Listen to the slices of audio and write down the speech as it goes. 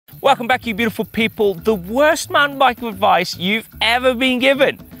Welcome back, you beautiful people. The worst mountain biking advice you've ever been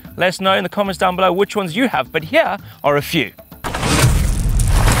given. Let us know in the comments down below which ones you have, but here are a few.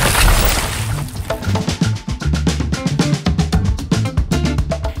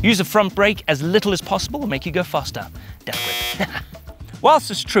 Use the front brake as little as possible and make you go faster. Death grip.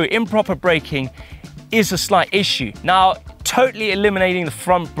 Whilst it's true, improper braking is a slight issue. Now, totally eliminating the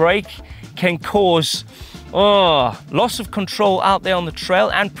front brake can cause loss of control out there on the trail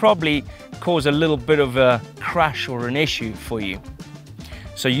and probably cause a little bit of a crash or an issue for you.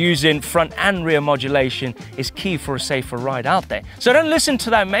 So using front and rear modulation is key for a safer ride out there. So don't listen to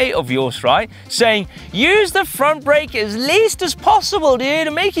that mate of yours, right? Saying, use the front brake as least as possible, dude,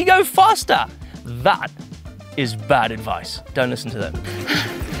 to make you go faster. That is bad advice. Don't listen to them.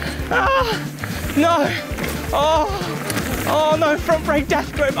 No. Oh no, front brake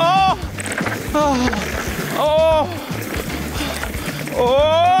death grip.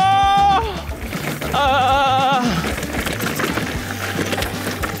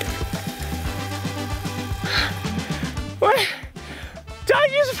 Wait,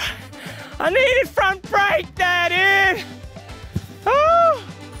 don't use, I needed front brake there, dude.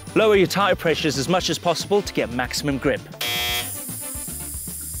 Lower your tire pressures as much as possible to get maximum grip.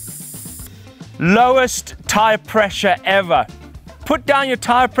 Lowest tire pressure ever. Put down your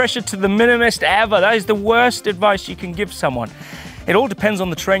tire pressure to the minimest ever. That is the worst advice you can give someone. It all depends on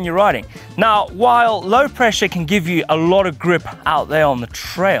the terrain you're riding. Now, while low pressure can give you a lot of grip out there on the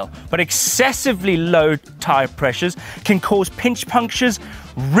trail, but excessively low tire pressures can cause pinch punctures,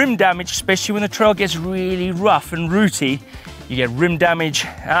 rim damage, especially when the trail gets really rough and rooty. You get rim damage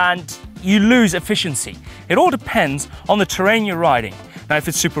and you lose efficiency. It all depends on the terrain you're riding. Now, if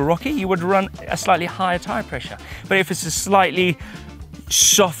it's super rocky, you would run a slightly higher tire pressure. But if it's a slightly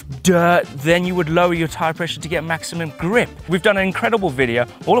soft dirt, then you would lower your tire pressure to get maximum grip. We've done an incredible video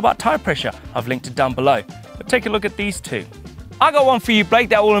all about tire pressure. I've linked it down below. But take a look at these two. I got one for you, Blake,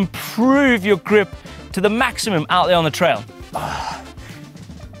 that will improve your grip to the maximum out there on the trail.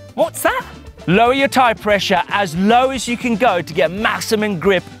 What's that? Lower your tire pressure as low as you can go to get maximum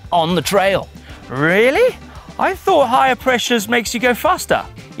grip on the trail. Really? I thought higher pressures makes you go faster.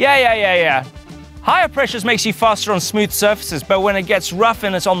 Yeah. Higher pressures makes you faster on smooth surfaces, but when it gets rough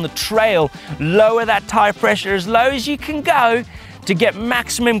and it's on the trail, lower that tire pressure as low as you can go to get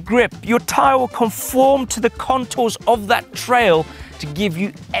maximum grip. Your tire will conform to the contours of that trail to give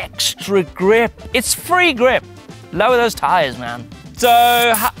you extra grip. It's free grip. Lower those tires, man.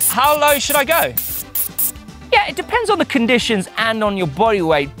 So how low should I go? Yeah, it depends on the conditions and on your body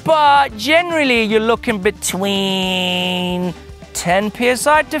weight, but generally you're looking between 10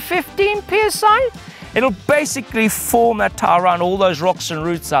 psi to 15 psi. It'll basically form that tire around all those rocks and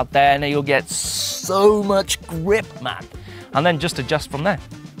roots out there, and you'll get so much grip, man. And then just adjust from there.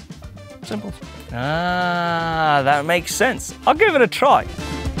 Simple. That makes sense. I'll give it a try.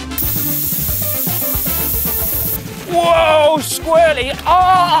 Whoa, squirrely.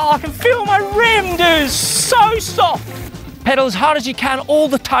 I can feel my rim, dude. So soft. Pedal as hard as you can all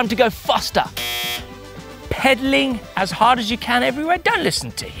the time to go faster. Pedaling as hard as you can everywhere. Don't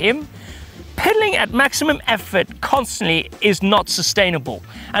listen to him. Pedaling at maximum effort constantly is not sustainable,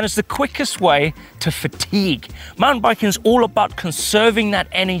 and it's the quickest way to fatigue. Mountain biking is all about conserving that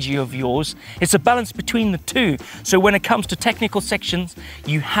energy of yours. It's a balance between the two. So when it comes to technical sections,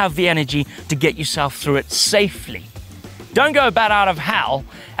 you have the energy to get yourself through it safely. Don't go bat out of hell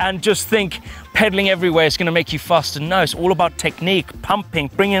and just think pedaling everywhere is going to make you faster. No, it's all about technique, pumping,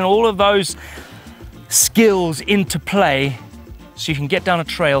 bringing all of those skills into play so you can get down a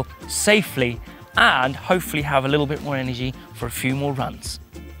trail safely and hopefully have a little bit more energy for a few more runs.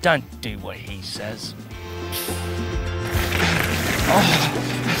 Don't do what he says.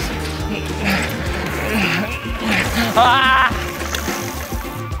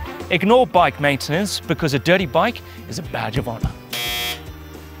 Ignore bike maintenance because a dirty bike is a badge of honor.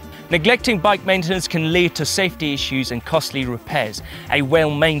 Neglecting bike maintenance can lead to safety issues and costly repairs. A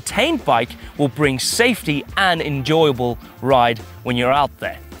well-maintained bike will bring safety and enjoyable ride when you're out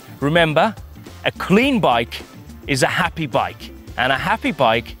there. Remember, a clean bike is a happy bike, and a happy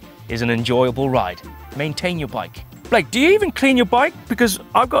bike is an enjoyable ride. Maintain your bike. Blake, do you even clean your bike? Because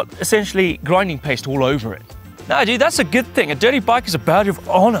I've got essentially grinding paste all over it. No, dude, that's a good thing. A dirty bike is a badge of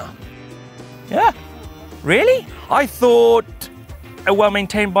honor. Yeah, really? I thought a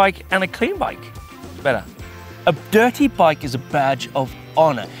well-maintained bike and a clean bike is better. A dirty bike is a badge of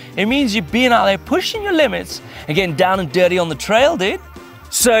honor. It means you're being out there pushing your limits and getting down and dirty on the trail, dude.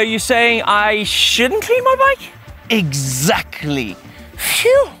 So you're saying I shouldn't clean my bike? Exactly.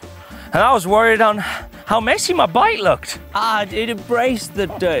 Phew. And I was worried on how messy my bike looked. It embraced the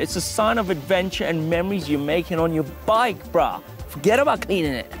dirt. It's a sign of adventure and memories you're making on your bike, bruh. Forget about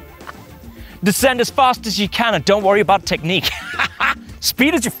cleaning it. Descend as fast as you can and don't worry about technique.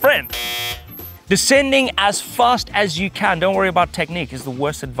 Speed is your friend. Descending as fast as you can, don't worry about technique, is the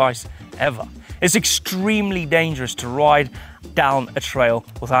worst advice ever. It's extremely dangerous to ride down a trail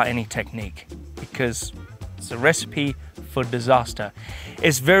without any technique because it's a recipe for disaster.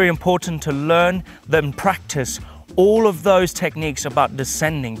 It's very important to learn and practice all of those techniques about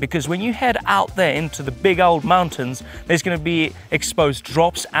descending, because when you head out there into the big old mountains, there's going to be exposed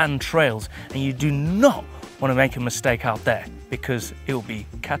drops and trails, and you do not want to make a mistake out there because it will be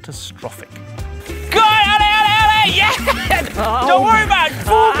catastrophic. Go, alley, yeah! Oh. Don't worry about it,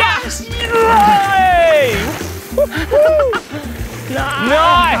 full gas!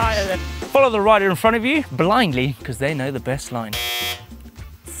 Nice! Follow the rider in front of you blindly because they know the best line.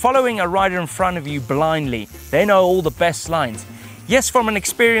 Following a rider in front of you blindly, they know all the best lines. Yes, from an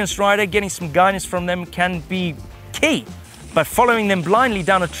experienced rider, getting some guidance from them can be key, but following them blindly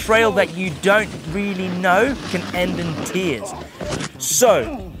down a trail that you don't really know can end in tears.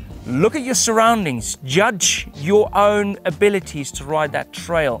 So, look at your surroundings, judge your own abilities to ride that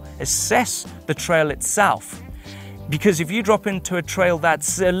trail, assess the trail itself. Because if you drop into a trail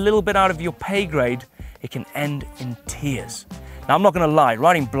that's a little bit out of your pay grade, it can end in tears. Now, I'm not gonna lie,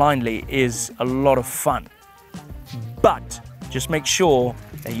 riding blindly is a lot of fun, but just make sure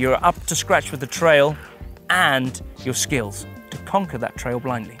that you're up to scratch with the trail and your skills to conquer that trail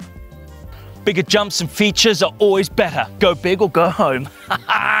blindly. Bigger jumps and features are always better. Go big or go home.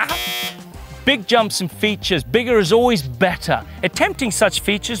 Big jumps and features, bigger is always better. Attempting such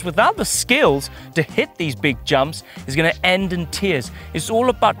features without the skills to hit these big jumps is gonna end in tears. It's all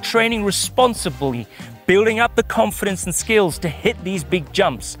about training responsibly, building up the confidence and skills to hit these big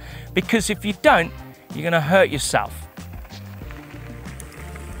jumps. Because if you don't, you're gonna hurt yourself.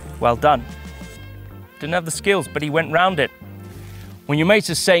 Well done. Didn't have the skills, but he went round it. When your mates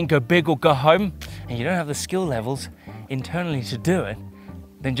are saying go big or go home, and you don't have the skill levels internally to do it,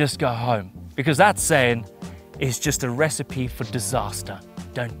 then just go home. Because that saying is just a recipe for disaster.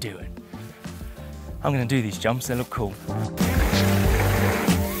 Don't do it. I'm gonna do these jumps, they look cool.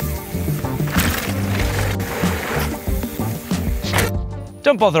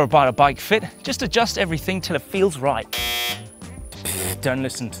 Don't bother about a bike fit, just adjust everything till it feels right. Don't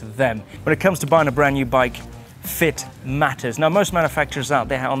listen to them. When it comes to buying a brand new bike, fit matters. Now, most manufacturers out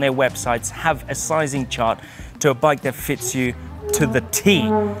there on their websites have a sizing chart to a bike that fits you to the T.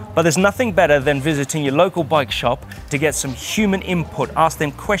 But there's nothing better than visiting your local bike shop to get some human input. Ask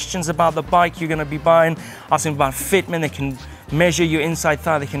them questions about the bike you're gonna be buying, ask them about fitment, they can measure your inside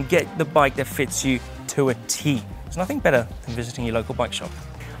thigh, they can get the bike that fits you to a T. There's nothing better than visiting your local bike shop.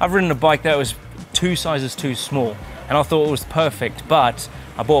 I've ridden a bike that was 2 sizes too small, and I thought it was perfect, but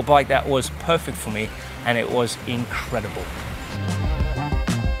I bought a bike that was perfect for me, and it was incredible.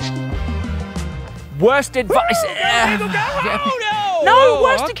 Worst advice. No,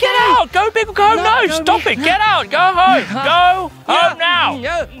 worst to get out. Go big or go home. No, stop it. Get out. Go home. Go home now.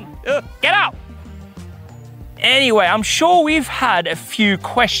 Get out. Anyway, I'm sure we've had a few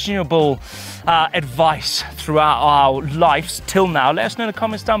questionable advice throughout our lives till now. Let us know in the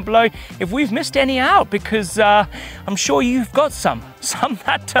comments down below if we've missed any out, because I'm sure you've got some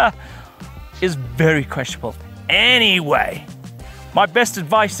that is very questionable. Anyway, my best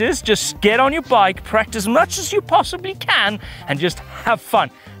advice is just get on your bike, practice as much as you possibly can, and just have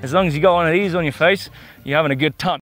fun. As long as you got one of these on your face, you're having a good time.